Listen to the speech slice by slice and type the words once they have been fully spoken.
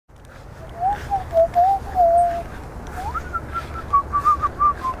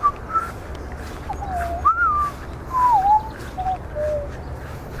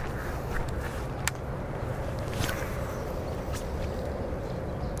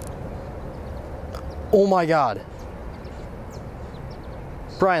Oh my God.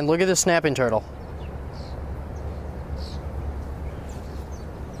 Bryan, look at this snapping turtle.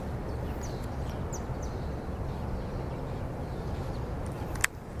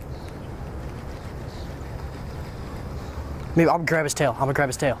 Maybe I'll grab his tail. I'm gonna grab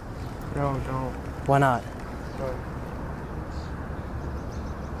his tail. No, don't. Why not? Don't.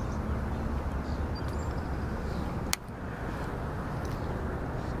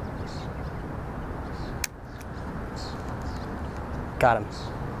 Got him.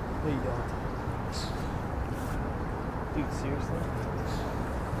 No, you don't. Dude, seriously?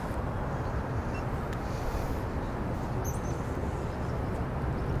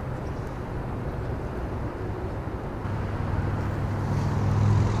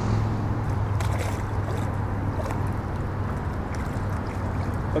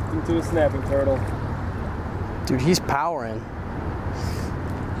 Hooked into a snapping turtle. Dude, he's powering.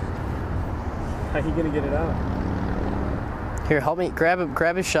 How you gonna get it out? Here, help me.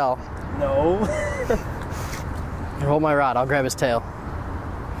 Grab his shell. No. Here, hold my rod. I'll grab his tail.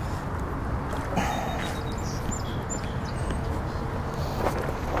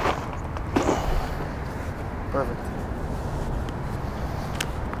 Perfect.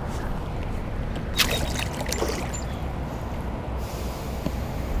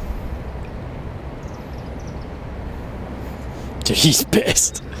 Dude, he's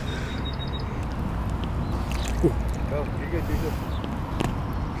pissed. Go. You're good. You're good.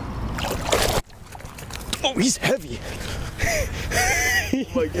 Oh, he's heavy. Oh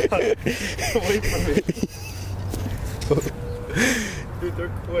my God. Away from me. Dude, they're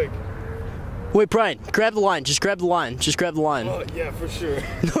quick. Wait, Bryan, grab the line. Just grab the line. Just grab the line. Oh, yeah, for sure.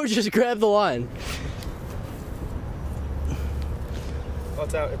 No, just grab the line. Oh,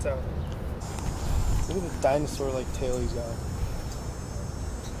 it's out. It's out. Look at the dinosaur-like tail he's got.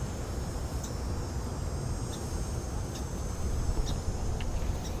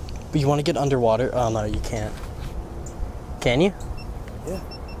 But you want to get underwater? Oh, no, you can't. Can you? Yeah.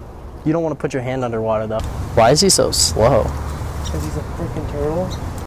 You don't want to put your hand underwater, though. Why is he so slow? Because he's a freaking turtle.